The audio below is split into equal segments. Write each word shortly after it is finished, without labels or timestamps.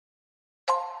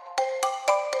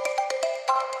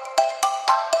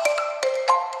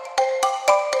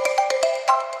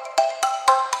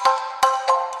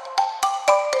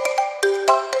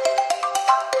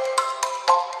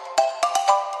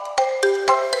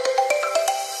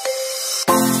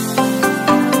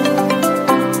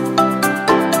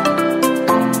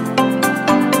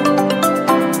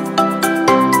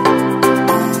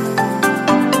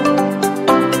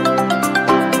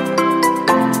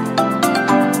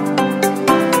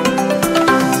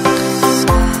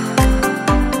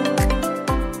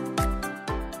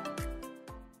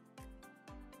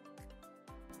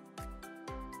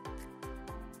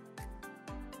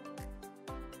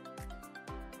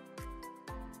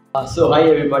Hi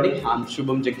everybody, I'm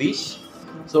Shubham Jagdish.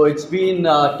 So it's been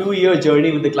a 2 year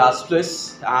journey with the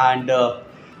Classplus, and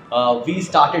we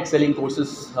started selling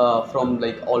courses from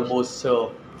like almost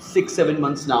 6-7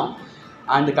 months now,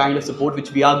 and the kind of support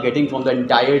which we are getting from the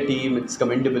entire team, it's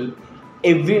commendable.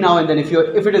 Every now and then, if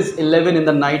it is 11 in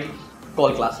the night,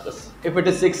 call Classplus. If it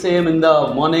is 6 a.m. in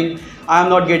the morning,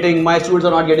 my students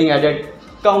are not getting added.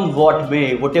 Come what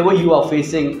may, whatever you are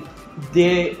facing,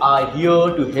 they are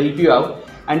here to help you out,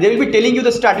 and they will be telling you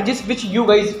the strategies which you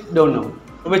guys don't know,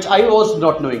 which I was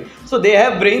not knowing. So they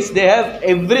have brains, they have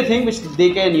everything which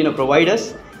they can provide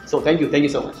us. So thank you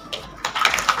so much.